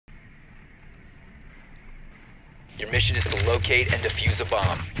Your mission is to locate and defuse a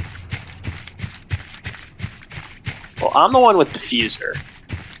bomb. Well, I'm the one with diffuser.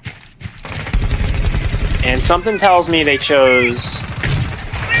 And something tells me they chose...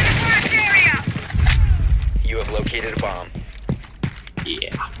 You have located a bomb.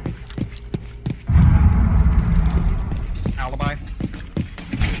 Yeah. Alibi.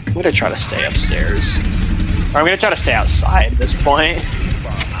 I'm gonna try to stay upstairs. Or I'm gonna try to stay outside at this point.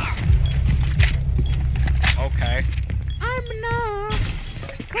 Okay. I'm not.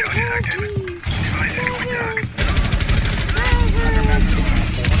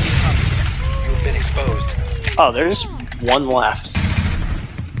 You've been exposed. Oh, there's one left.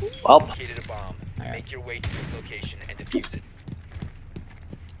 Well, Located a bomb. Make your way to this location and defuse it.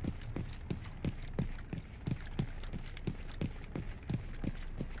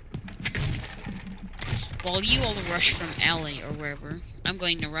 While you all rush from alley or wherever, I'm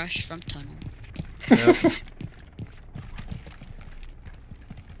going to rush from tunnel. Yep.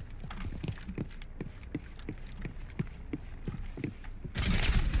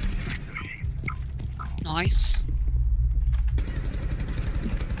 Nice.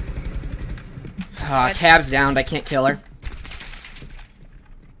 Cab's downed. I can't kill her.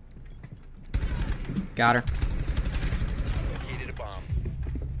 Got her. Located a bomb.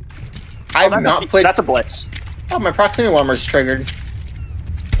 I've not played. That's a blitz. Oh, my proximity alarm is triggered.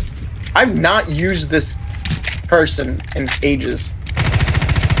 I've not used this person in ages.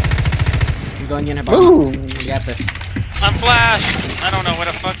 I'm going in a Ooh. bomb. You got this. I'm Flash! I don't know where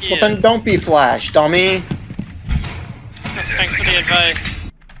the fuck he Well, then is. don't be Flash, dummy. Thanks for the advice.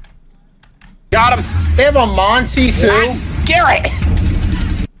 Got him! They have a Monty too. Garrett!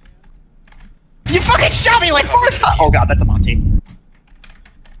 You fucking shot me like 4 times! Oh god, that's a Monty.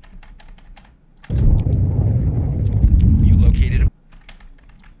 You located a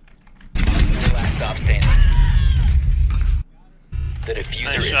last stop standing. The diffuser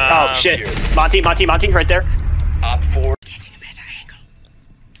Nice is shot. Oh shit. secured. Monty, right there. Op 4.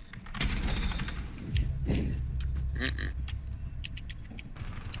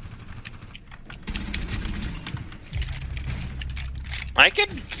 I could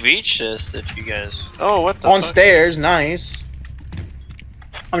reach this if you guys. Oh, what the On fuck? stairs, nice.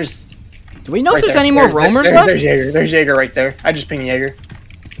 I'm just. Do we know right if there's there. any more roamers left? There's Jaeger. There's Jaeger right there. I just pinged Jaeger.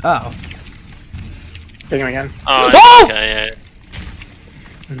 Oh. Ping him again. Oh, Oh! okay,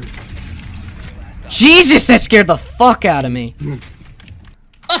 yeah. Jesus, that scared the fuck out of me.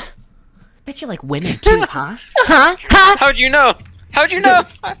 Bet you like women too, huh? Huh? Huh? How'd you know? How'd you know?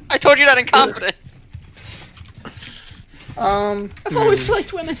 I told you that in confidence. I've always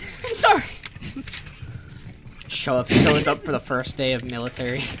liked women. I'm sorry. Shows up for the first day of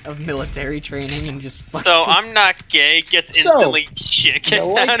military training and just. So fucking- I'm not gay. Gets instantly shit kicked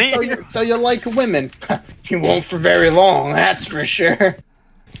out of you. So you like women? You won't for very long, that's for sure.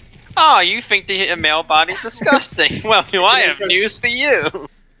 Oh, you think the male body's disgusting? Well, I have news for you.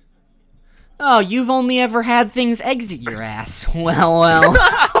 Oh, you've only ever had things exit your ass. Well.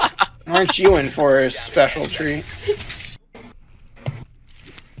 Aren't you in for a special treat?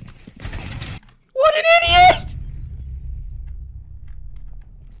 What an idiot!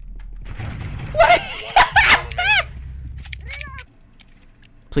 What?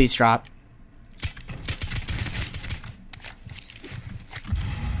 Please drop.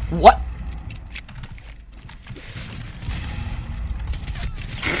 What?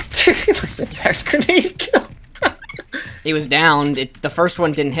 Was it that grenade kill? It was downed. The first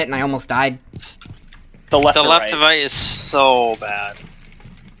one didn't hit and I almost died. The left The to left right. to right is so bad.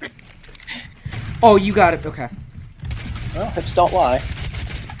 Oh, you got it. Okay. Well, hips don't lie.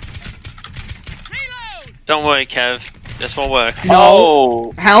 Don't worry, Kev. This will work. No.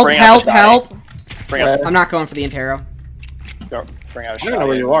 Oh! Help, bring out help, the help! Bring out, I'm not going for the Intero. bring out a I don't know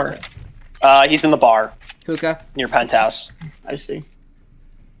where you are. He's in the bar, Hookah. near penthouse. I see.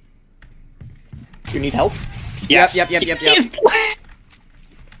 You need help? Yes. Yep. He's...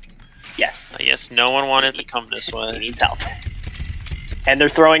 Yes. I guess no one wanted to come this He way. needs help. And they're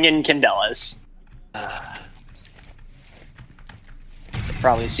throwing in Candelas.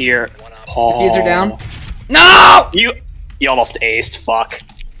 Probably see your... Oh. Diffuser down. No! You almost aced, fuck.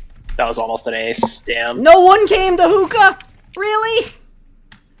 That was almost an ace, damn. No one came to hookah? Really?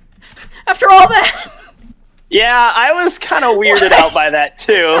 After all that? Yeah, I was kind of weirded out by that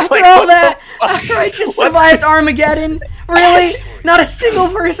too. After Like, all what that? the fuck? After I just What? survived Armageddon? Really? Not a single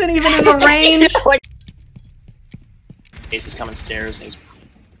person even in the range? Yeah, like... Ace is coming stairs. And he's...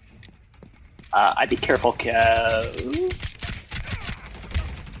 I'd be careful, Kev.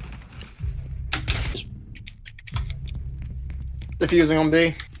 Diffusing on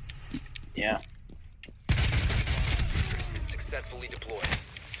B. Yeah.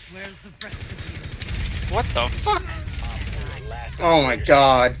 What the fuck? Oh my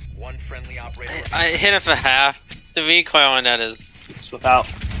god. One friendly operator. I hit it for half. The recoil on that is. It's without.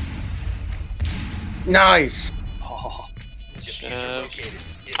 Nice. Oh. Diffuser located.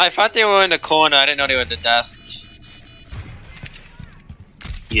 I thought they were in the corner. I didn't know they were at the desk.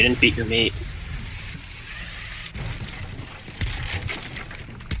 You didn't beat your meat.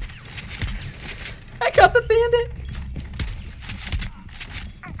 I got the bandit.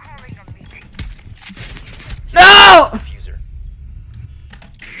 No! Diffuser.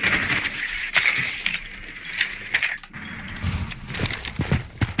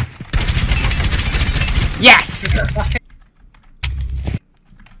 Yes!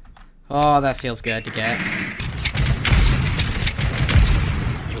 Oh, that feels good to get.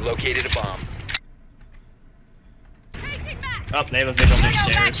 You located a bomb. Oh, they have a vigil near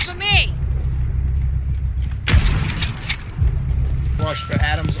stairs. Rush, but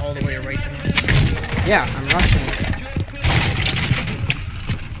Adam's all the way away from us. Yeah, I'm rushing.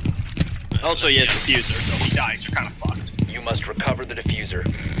 Also, he has diffuser, so if he dies, you're kind of fucked. You must recover the diffuser.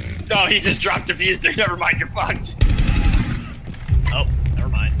 No, he just dropped diffuser. Never mind, you're fucked. Oh, never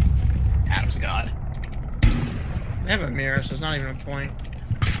mind. Adam's god. They have a mirror, so it's not even a point.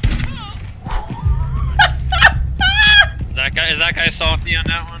 Is that guy salty on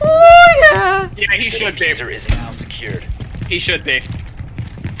that one? Oh, yeah! Yeah, he The should be. diffuser is now secured. He should be.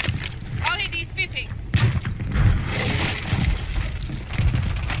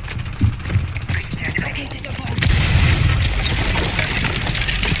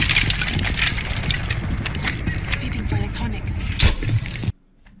 Sweeping for electronics.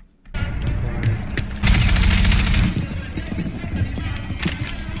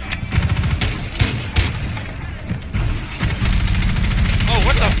 Oh,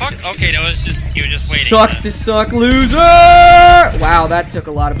 what the fuck? Okay, that was just you were just waiting. Sucks to suck, loser! Wow, that took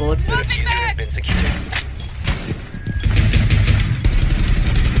a lot of bullets. The diffuser has been secured.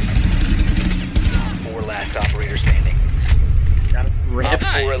 Four last operator standing. Rip. Op 4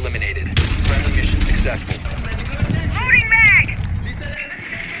 Nice. eliminated. Friendly mission successful.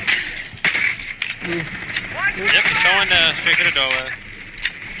 Yep, he's showing straight to the doorway.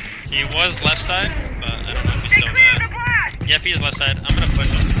 He was left side, but I don't know if he's still there. Yep, he's left side. I'm gonna push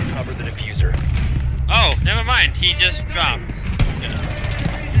him. Cover the diffuser. Oh, never mind. He just dropped.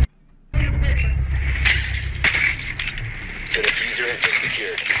 Yeah. The diffuser has been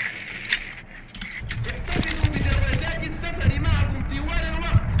secured.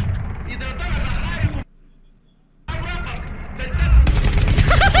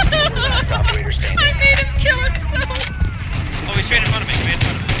 Last operator standing. I made him kill himself. Oh, he's straight in front of me. He's straight in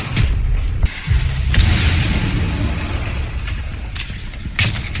front of me.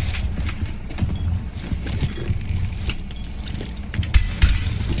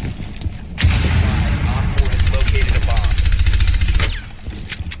 Op 4 has located a bomb.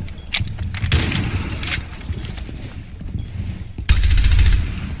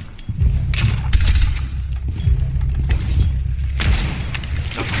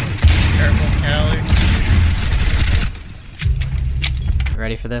 Careful, Callie.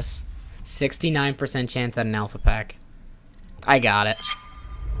 Ready for this? 69% chance at an alpha pack. I got it.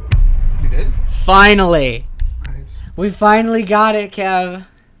 You did? Finally! Nice. We finally got it, Kev.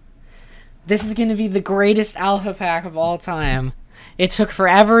 This is gonna be the greatest alpha pack of all time. It took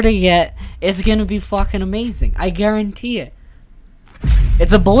forever to get. It's gonna be fucking amazing. I guarantee it.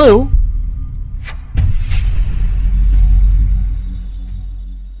 It's a blue.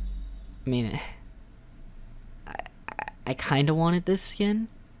 I mean, I kind of wanted this skin,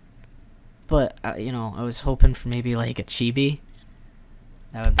 but you know, I was hoping for maybe like a chibi.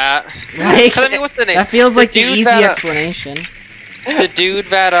 That would, like, I mean, what's the name? that feels like the dude easy that, explanation. The dude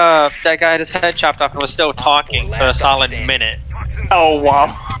that that guy had his head chopped off and was still talking for a solid minute. Oh,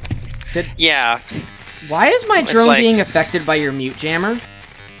 wow. Yeah. Why is my It's drone like- being affected by your mute jammer?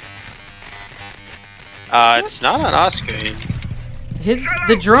 It's not on our screen.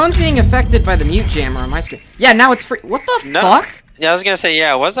 The drone's being affected by the mute jammer on my screen. Yeah, now it's free. What the No. fuck? Yeah, I was gonna say,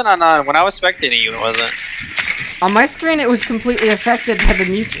 yeah, it wasn't on when I was spectating you, it wasn't. On my screen, it was completely affected by the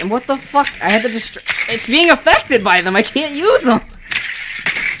mute. And what the fuck? I had to It's being affected by them. I can't use them.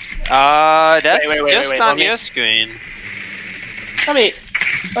 That's wait, just let on me- your screen. Let me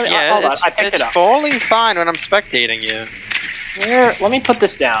Yeah, hold on, I picked it's it up. fully fine when I'm spectating you. Here, let me put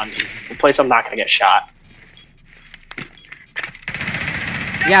this down. A place I'm not gonna get shot.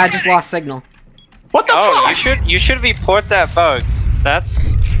 Yeah, I just lost signal. What the Oh, fuck? you should report that bug.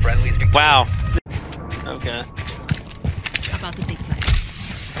 That's Friendly's victorious. wow. Okay. About the big guy.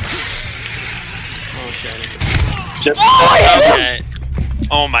 Oh shit. Just Okay.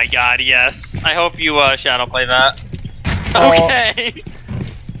 Oh my god, yes. I hope you shadow play that. Oh. Okay.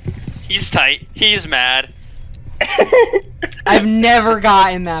 He's tight. He's mad. I've never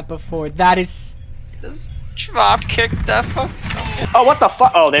gotten that before. That is. Just drop kick that fuck. Oh, what the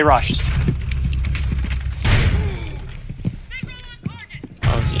fuck? Oh, they rushed.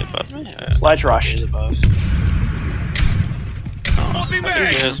 Oh, is he above me? Yeah. Sledge rushed. He's above. Oh,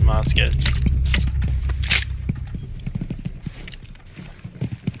 here's Mosket.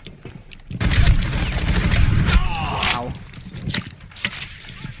 Wow.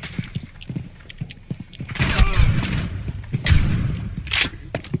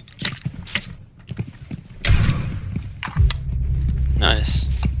 Nice.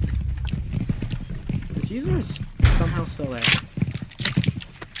 Diffuser is somehow still there.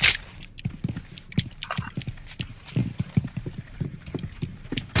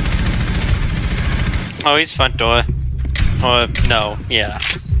 Oh, he's front door. Or, no, yeah.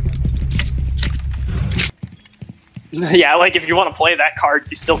 Yeah, like if you want to play that card,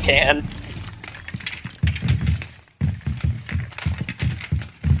 you still can.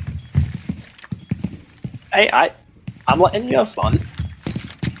 Hey, I'm letting you have fun.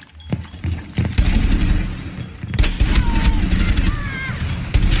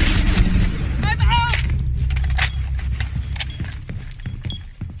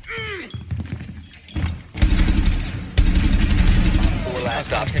 Last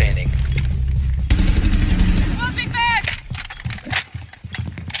stop standing.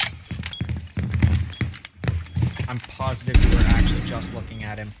 I'm positive you were actually just looking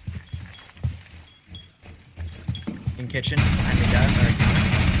at him. In kitchen, and the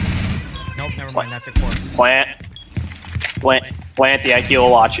death. Nope, never mind. That's a corpse. Plant the IQ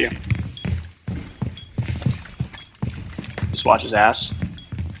will watch you. Just watch his ass.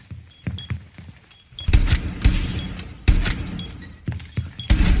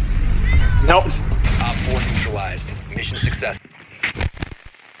 Nope. Op 4 neutralized. Mission success.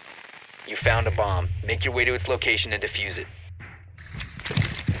 You found a bomb. Make your way to its location and defuse it.